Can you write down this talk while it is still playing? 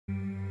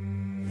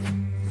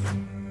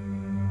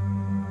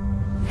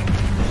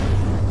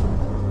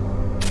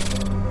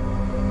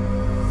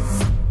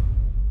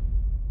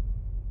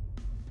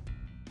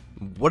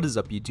What is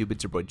up YouTube,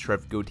 it's your boy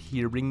TrevGoat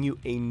here bringing you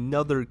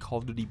another Call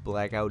of Duty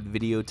Blackout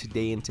video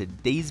today. In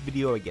today's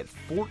video I get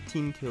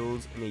 14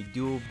 kills and a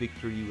duo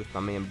victory with my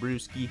man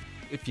Brewski.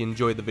 If you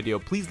enjoyed the video,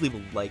 please leave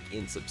a like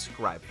and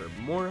subscribe for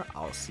more.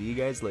 I'll see you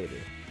guys later.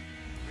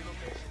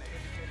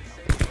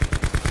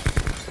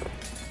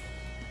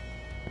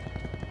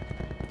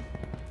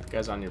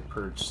 Guys on your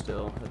perch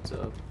still, heads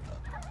up.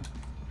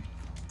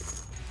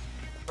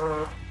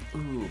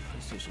 Ooh,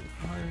 PlayStation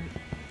 5.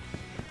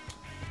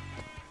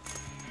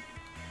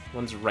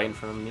 One's right in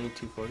front of me,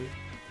 240.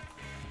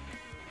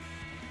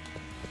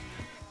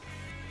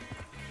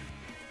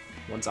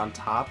 One's on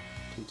top,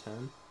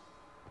 210.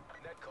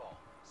 Net call.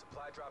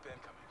 Supply drop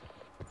incoming.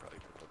 Probably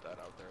could put that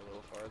out there a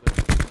little farther.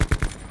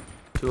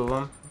 Two of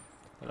them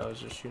that I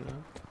was just shooting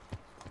at.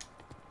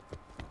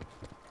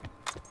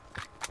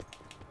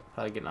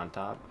 Probably getting on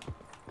top.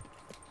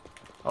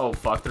 Oh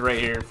fuck, they're right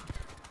here.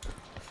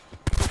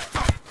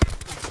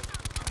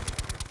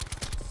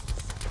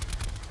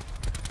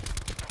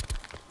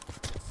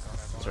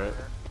 That's right.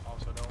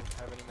 Also don't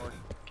have any more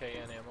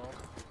KN ammo.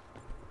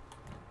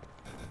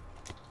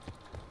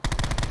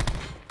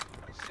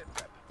 Sit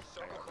rep.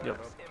 Yep,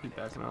 keep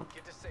backing up.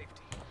 Get to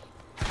safety.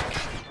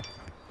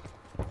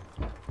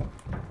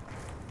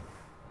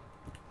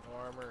 No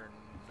armor and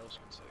no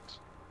skin 6.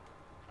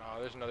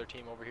 There's another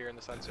team over here in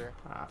the sensor.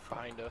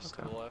 Behind us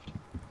to the left.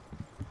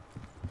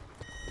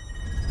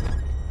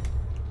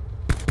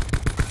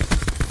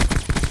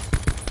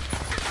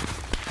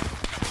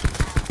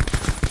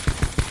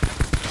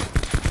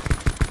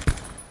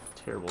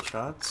 Terrible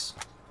shots.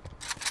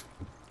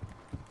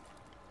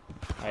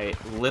 I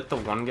lit the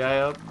one guy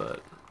up,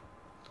 but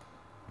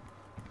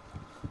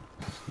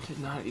did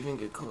not even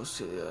get close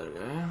to the other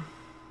guy.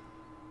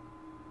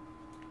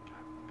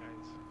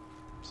 Guy's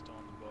still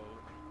on the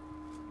boat.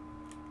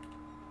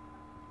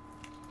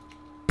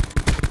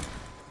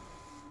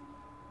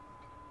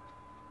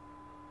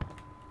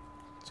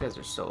 These guys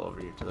are still over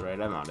here to the right.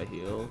 I'm out of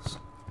heals.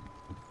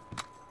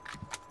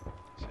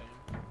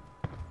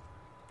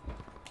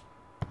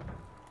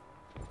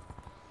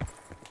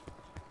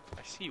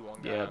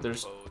 One guy Yeah, on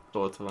there's the boat.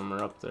 both of them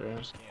are up there. I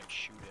just can't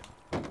shoot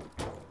him.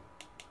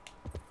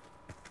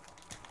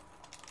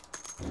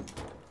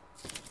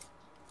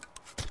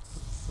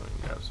 Let me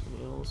grab some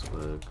heals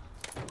quick.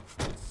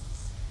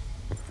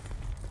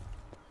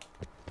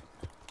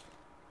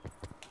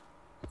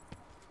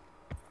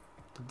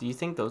 Do you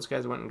think those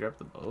guys went and grabbed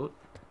the boat?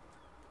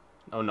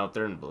 Oh no,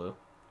 they're in blue.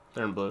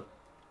 They're in blue.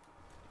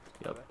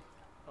 Yep.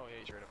 Oh yeah,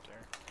 he's right up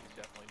there. He's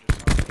definitely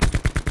just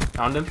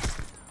found him.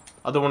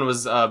 Other one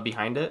was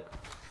behind it.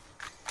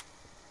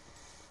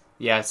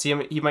 Yeah, see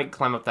him. He might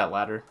climb up that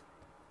ladder.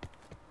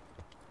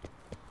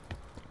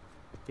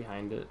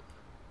 Behind it.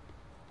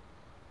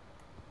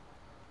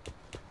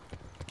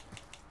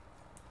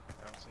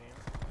 I don't see him.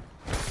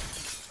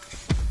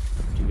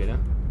 Did you get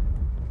him?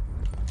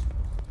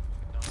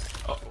 No.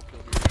 Oh.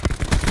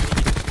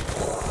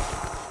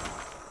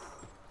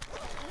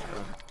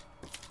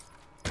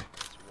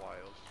 It's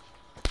wild.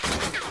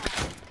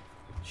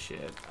 Shit.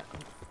 I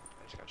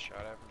just got shot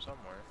at from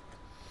somewhere.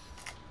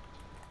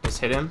 Just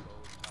hit him.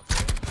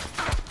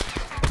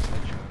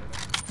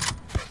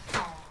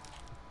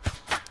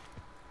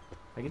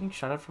 Am I getting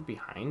shot at from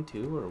behind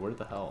too, or where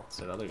the hell is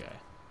that other guy?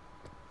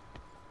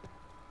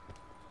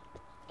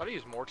 I thought he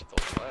was more to the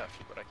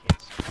left, but I can't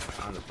see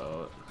him. On the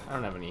boat. I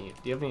don't have any.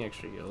 Do you have any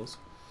extra heals?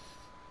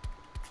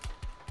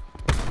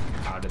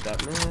 How did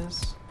that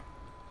miss?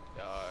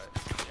 Yeah,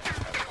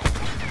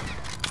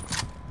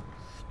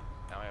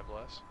 now I have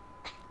less.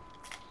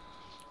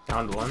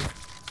 Downed one.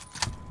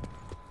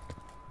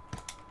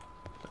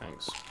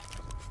 Thanks.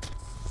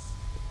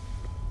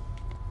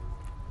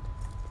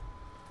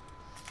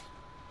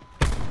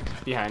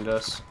 Behind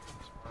us.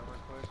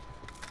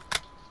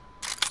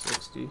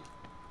 60.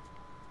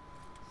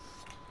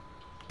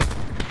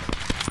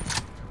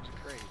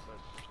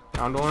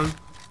 Downed one.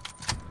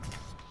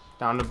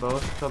 Down to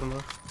both. Killed them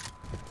both.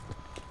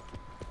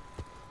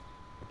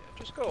 Yeah,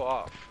 just go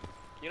off.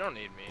 You don't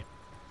need me.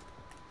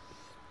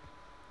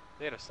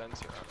 They had a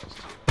sensor on us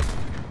too.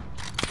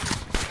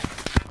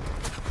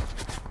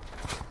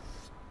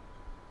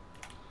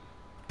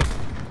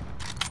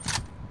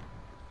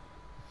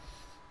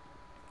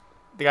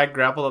 The guy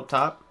grappled up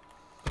top.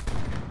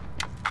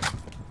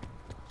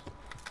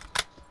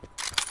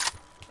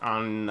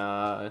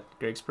 On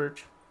Greg's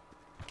perch.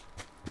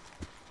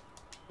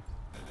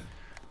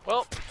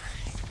 Well,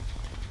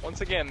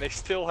 once again, they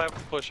still have to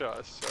push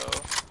us, so.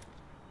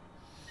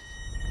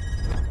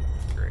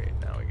 Great,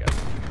 now we got to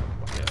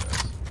behind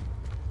us.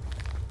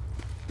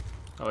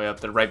 Oh, yeah,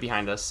 they're right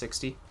behind us,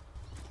 60.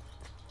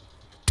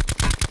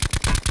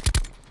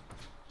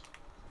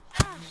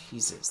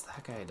 Jesus,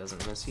 that guy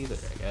doesn't miss either,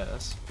 I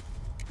guess.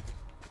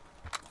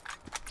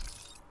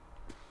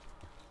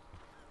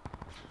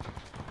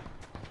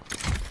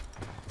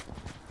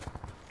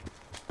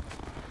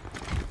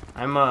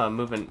 I'm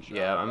moving,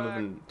 yeah, I'm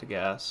moving to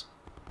gas.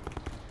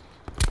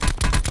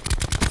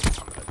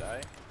 I'm gonna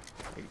die.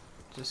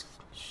 Just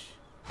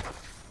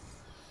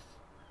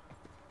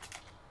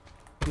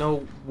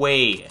No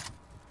way.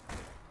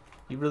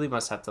 You really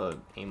must have to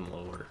aim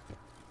lower.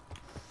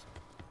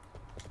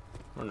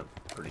 We're in a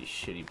pretty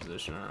shitty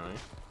position, aren't we?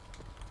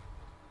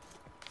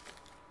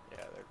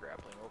 Yeah, they're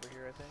grappling over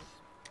here, I think.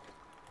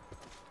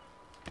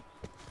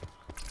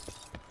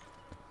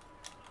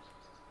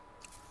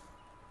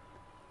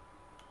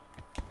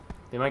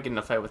 They might get in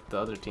a fight with the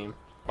other team.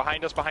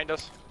 Behind us, behind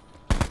us.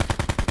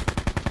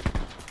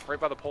 Right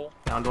by the pole.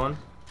 Downed one.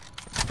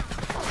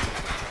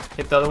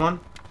 Hit the other one.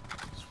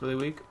 It's really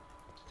weak.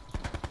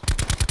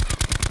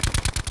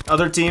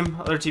 Other team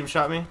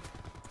shot me.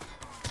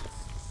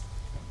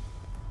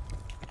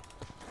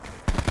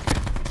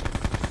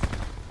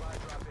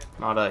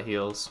 I'm out of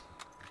heals.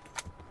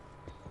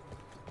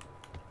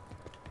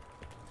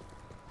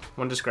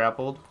 One just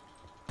grappled.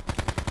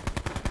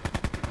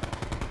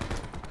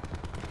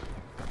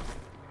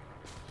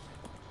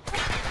 You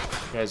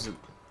guys are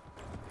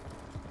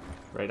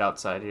right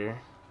outside here.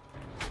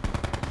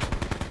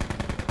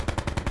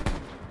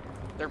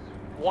 They're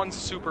one's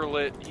super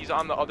lit. He's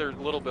on the other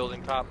little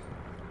building top.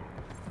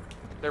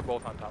 They're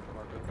both on top of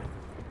our building.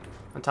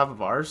 On top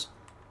of ours?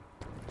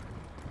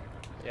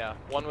 Yeah,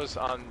 one was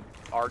on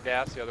our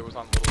gas, the other was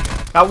on little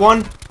gas. Got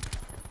one.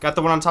 Got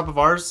the one on top of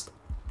ours.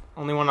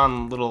 Only one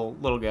on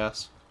little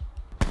gas.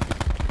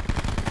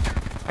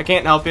 I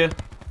can't help you.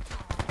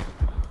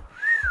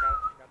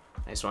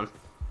 Nice one.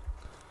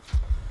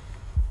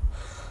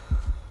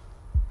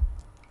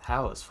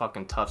 That was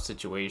fucking tough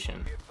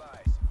situation.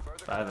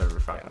 If I've ever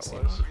fucking seen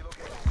one.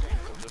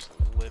 People just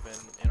living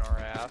in our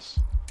ass.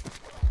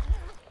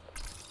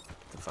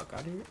 Get the fuck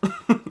out of here.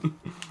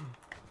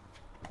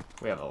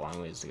 We have a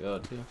long ways to go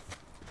too.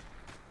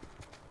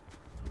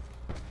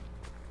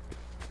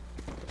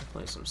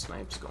 Definitely some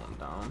snipes going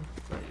down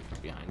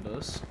right behind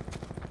us.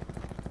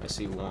 I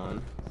see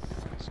one.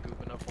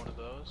 Scooping up one of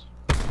those.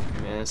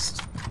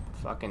 Missed.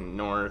 Fucking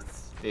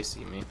north. They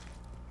see me.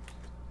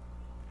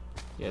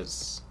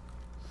 Yes.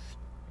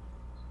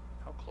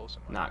 How close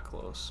am I? Not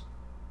close.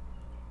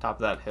 Top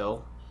of that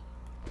hill.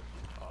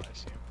 Oh, I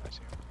see him. I see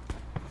him.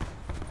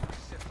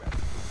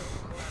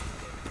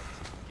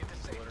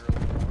 Literally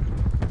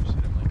one. Just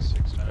hit him like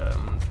 6 times.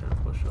 I'm gonna try to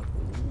push up.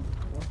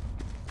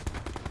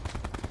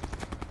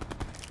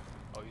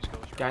 Oh, he's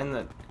going. Guy in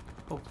the.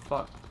 Oh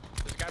fuck.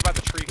 There's a guy by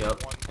the tree.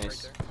 Yep, One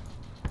nice. right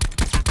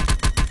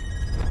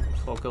there.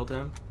 Full killed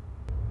him.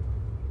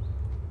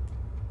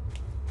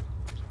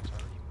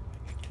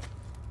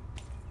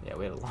 Yeah,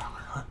 we had a long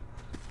run.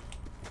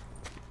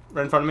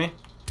 Right in front of me.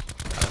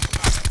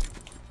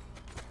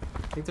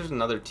 I think there's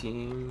another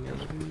team.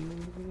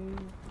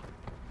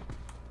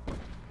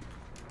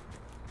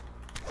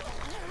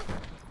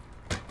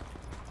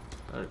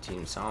 Other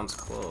team sounds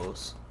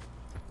close.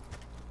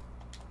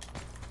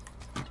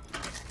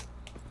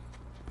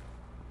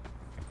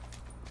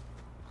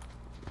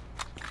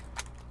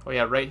 Oh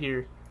yeah, right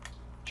here.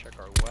 Check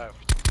our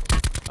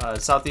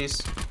left.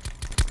 Southeast.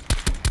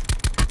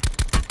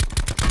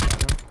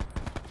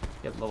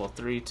 Yep, level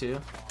 3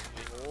 too.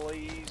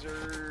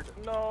 Lasered.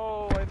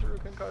 No, I threw a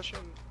concussion.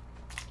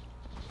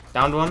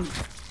 Downed one.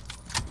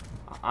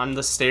 On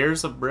the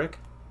stairs of brick.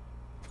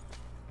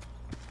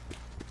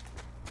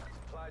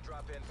 Supply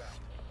drop inbound.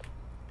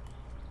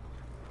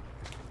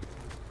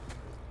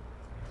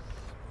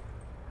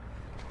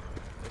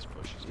 This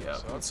pushes Yeah,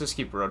 us up. let's just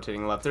keep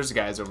rotating left. There's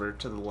guys over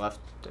to the left,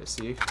 I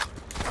see.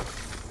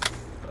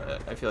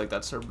 But I feel like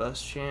that's our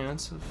best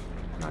chance of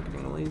not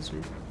getting a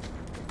laser.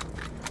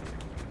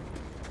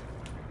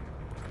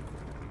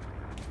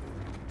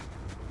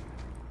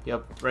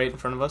 Yep, right in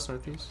front of us,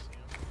 northeast.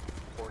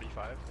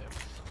 45. Yep.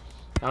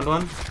 Downed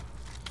one.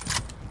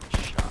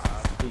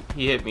 Shot.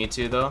 He hit me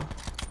too, though. And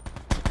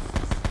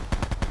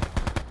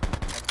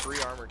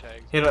 3 armor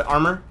tags. Hit an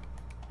armor.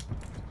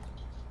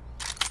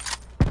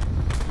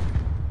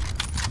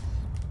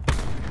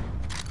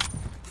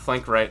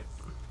 Flank right.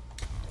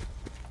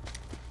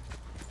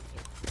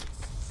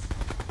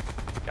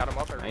 Got him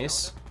up.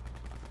 Nice.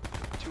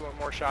 2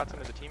 more shots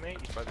into the teammate.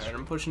 He's by the Alright, I'm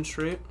street. pushing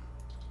straight.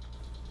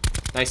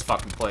 Nice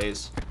fucking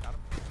plays.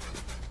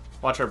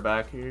 Watch our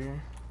back here.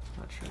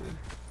 Not sure.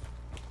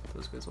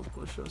 Those guys will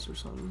push us or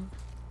something.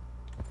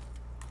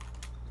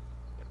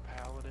 Get a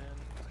paladin.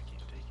 I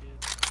can't take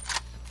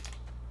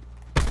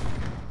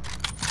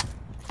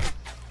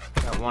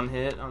it. Got one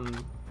hit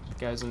on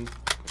guys in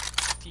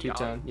T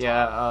 210. on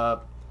Yeah,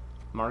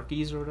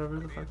 Marquis or whatever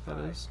the fuck that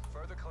is.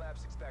 Further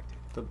collapse expected.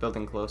 The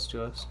building close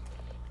to us.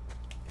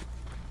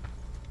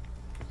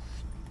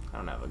 I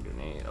don't have a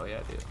grenade. Oh yeah,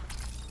 I do.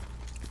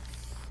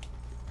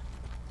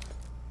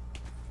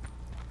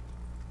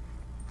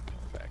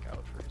 Back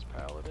out for his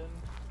paladin.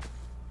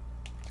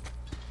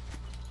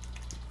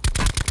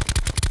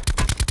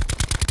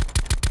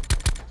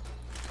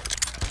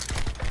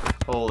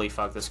 Holy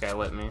fuck, this guy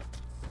lit me.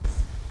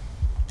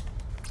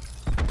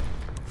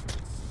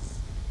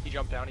 He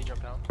jumped down. He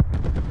jumped down.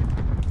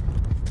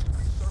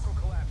 Circle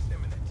collapse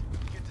imminent.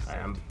 Get to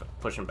Alright, I'm safety.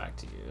 pushing back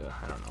to you.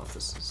 I don't know if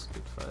this is a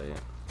good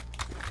fight.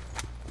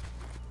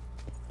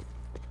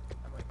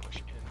 I might push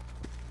in.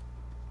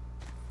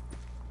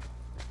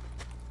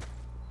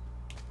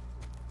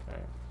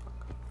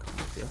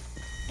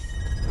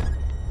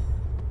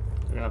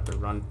 have to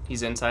run.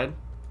 He's inside.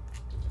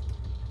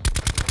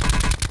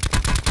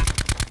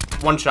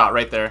 One shot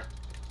right there.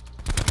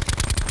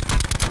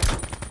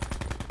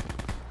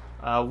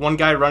 One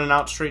guy running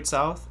out straight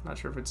south. Not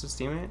sure if it's his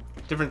teammate.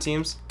 Different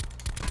teams.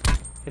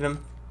 Hit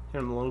him. Hit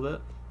him a little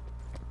bit.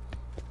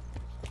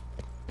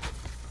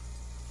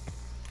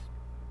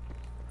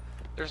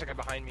 There's a guy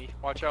behind me.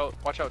 Watch out.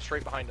 Watch out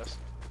straight behind us.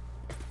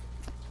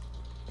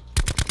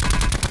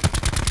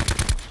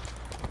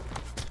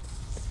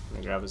 I'm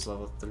gonna grab his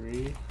level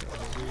 3.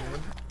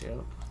 Yep.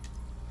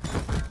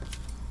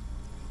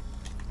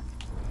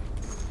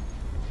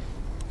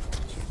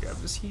 Should grab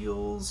his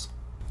heals.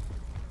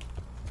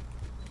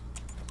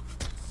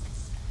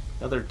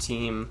 Another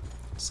team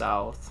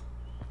south.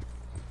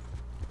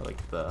 I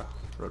like the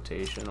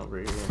rotation over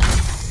here.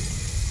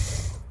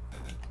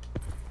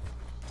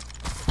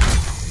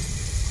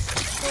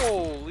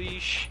 Holy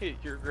shit,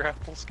 your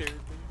grapple scared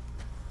me.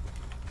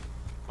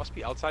 Must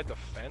be outside the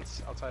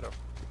fence, outside of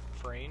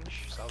Frange,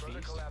 Further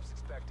southeast. collapse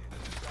expected.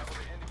 Travel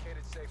to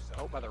indicated safe zone.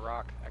 Oh, by the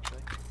rock,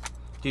 actually.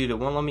 Dude, it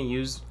won't let me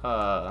use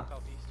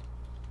Southeast.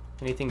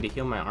 anything to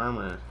heal my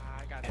armor.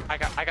 I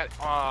got,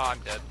 oh, I'm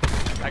dead.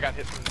 I got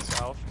hit from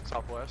the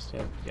southwest.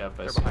 Yep, yep.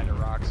 They're behind a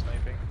rock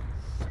sniping.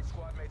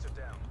 Squad mates are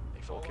down. They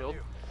full All on killed.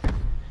 you.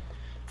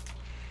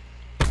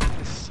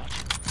 That is such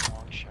a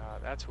long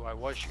shot. That's who I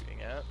was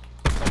shooting at.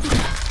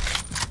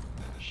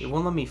 It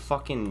won't let me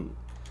fucking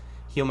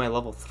heal my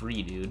level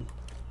 3, dude.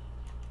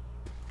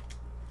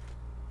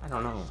 I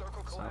don't know.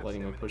 Circle It's not collapse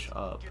letting me imminent. push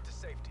up. Get to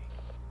safety.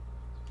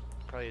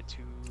 Probably a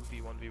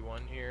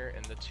 2v1v1 here,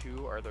 and the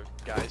 2 are the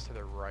guys to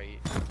the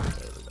right.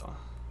 There we go.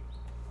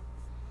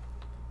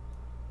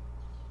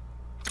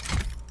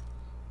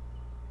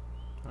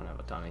 I don't have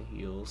a ton of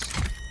heals.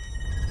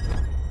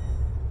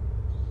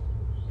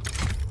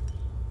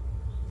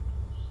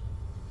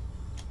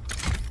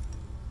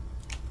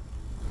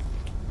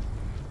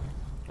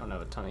 I don't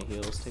have a ton of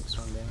heals. Take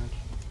storm damage.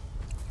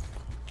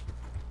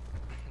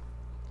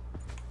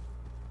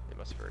 They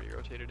must have already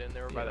rotated in.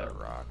 They were by Yeah. that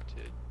rock to...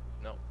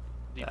 No.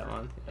 Deeper. That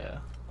one? Yeah.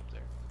 Up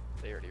there.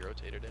 They already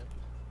rotated in.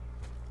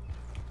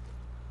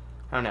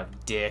 I don't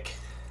have dick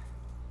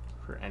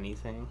for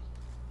anything.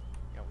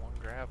 Got one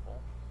grapple.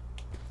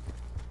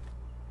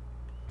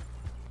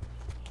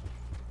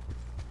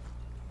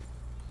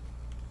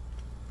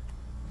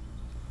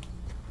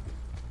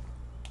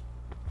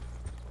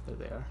 There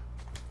they are.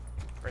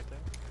 Right there.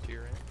 To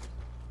your end.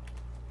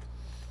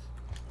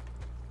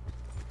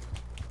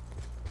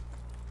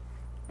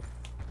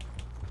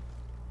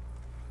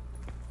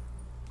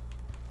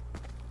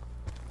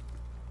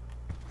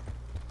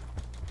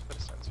 Is that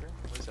a sensor?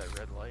 What is that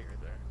red light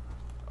right there?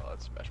 Oh,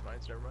 that's mesh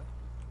mines, never mind.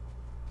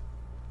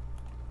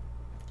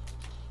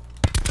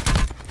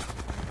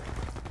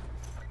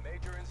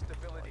 Major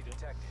instability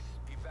detected.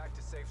 Be back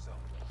to safe zone.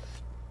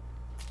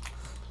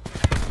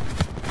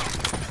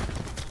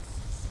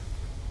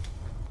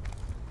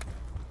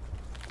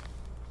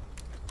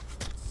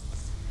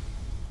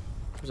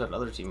 Where's that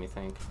other team, you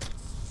think?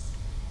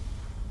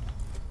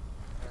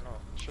 I don't know.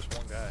 It's just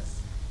one guy.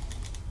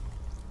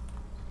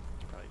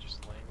 Probably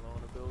just laying low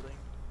in a building.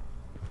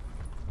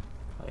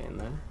 Probably in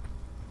there.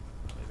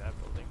 Probably that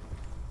building.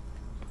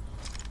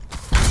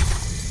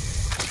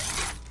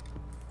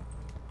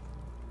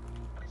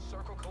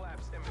 Circle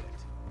collapse imminent.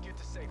 Get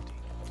to safety.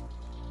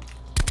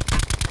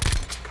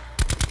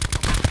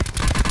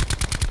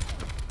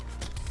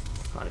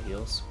 A lot of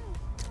heals.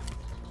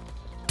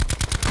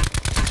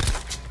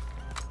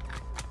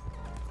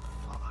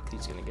 Fuck,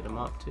 he's gonna get him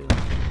up too. To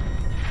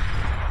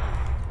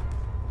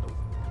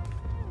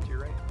your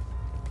right.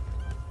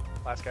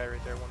 Last guy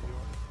right there, 1v1.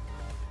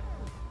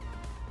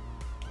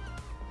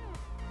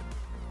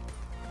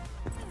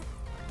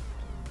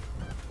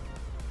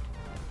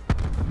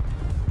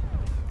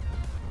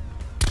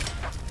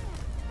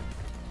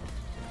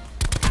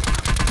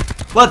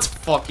 Let's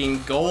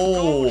fucking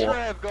go!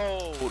 Trev,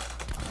 gold!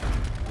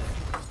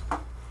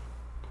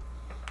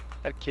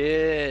 That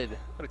kid.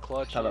 What a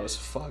clutch. Thought he I was is.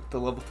 fucked. The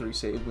level 3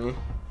 saved me.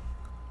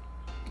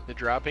 They're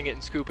dropping it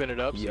and scooping it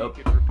up so Yup.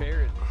 you can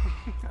repair it.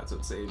 That's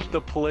what saved me.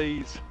 The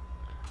plays.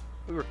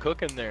 We were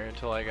cooking there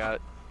until I got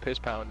piss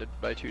pounded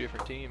by 2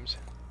 different teams.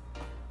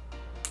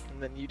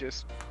 And then you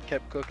just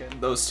kept cooking.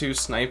 Those 2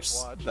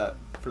 snipes Watch. that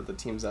for the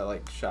teams that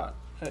like shot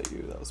at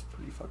you, that was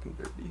pretty fucking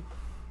dirty.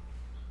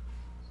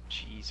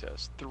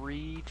 Jesus.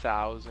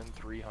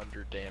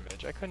 3,300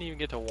 damage. I couldn't even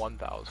get to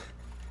 1,000.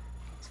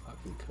 It's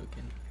fucking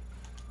cooking.